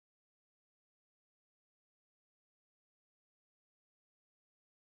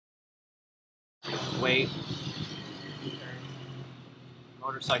weight.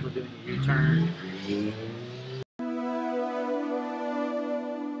 Motorcycle doing a U-turn.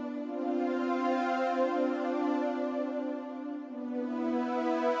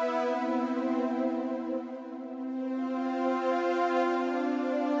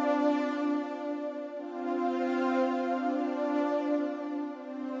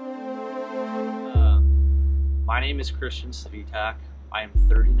 My name is Kristian Svitak. I am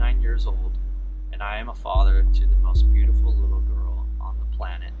 39 years old, and I am a father to the most beautiful little girl on the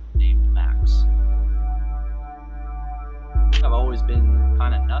planet named Max. I've always been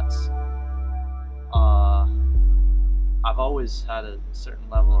kind of nuts. I've always had a certain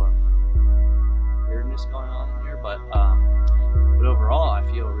level of weirdness going on in here, but overall I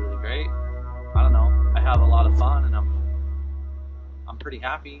feel really great. I don't know. I have a lot of fun, and I'm pretty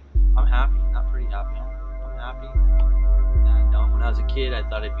happy. I'm happy, not pretty happy. I'm happy. And when I was a kid, I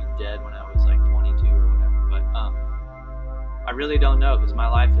thought I'd be dead when I was like 22 or whatever. But I really don't know, because my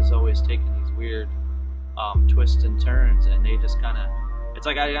life has always taken these weird twists and turns, and they just kind of, it's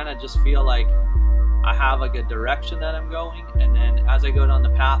like I kind of just feel like I have like a direction that I'm going, and then as I go down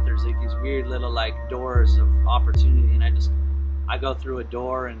the path, there's like these weird little like doors of opportunity, and I go through a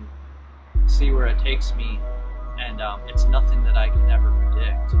door and see where it takes me, and it's nothing that I can ever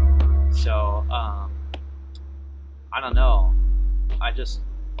predict. So I don't know, I just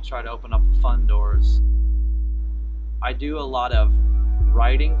try to open up the fun doors. I do a lot of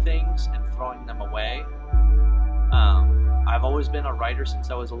writing things and throwing them away. I've always been a writer since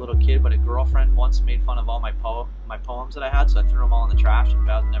I was a little kid, but a girlfriend once made fun of all my poems that I had, so I threw them all in the trash and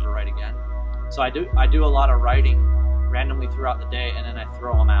vowed to never write again. So I do a lot of writing randomly throughout the day, and then I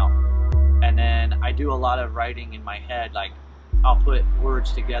throw them out. And then I do a lot of writing in my head, like I'll put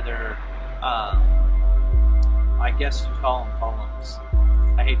words together. I guess you call them poems.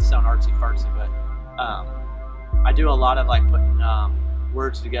 I hate to sound artsy-fartsy, but I do a lot of like putting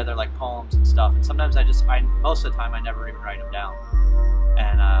words together, like poems and stuff. And sometimes most of the time I never even write them down.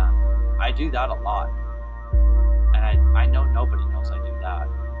 And I do that a lot. And I know nobody knows I do that.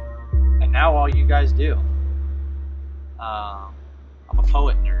 And now all you guys do. I'm a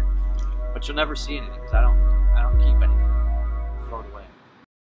poet nerd, but you'll never see anything because I don't keep anything. I throw it away.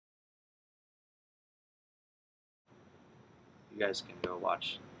 You guys can go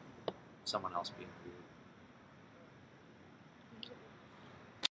watch someone else being weird.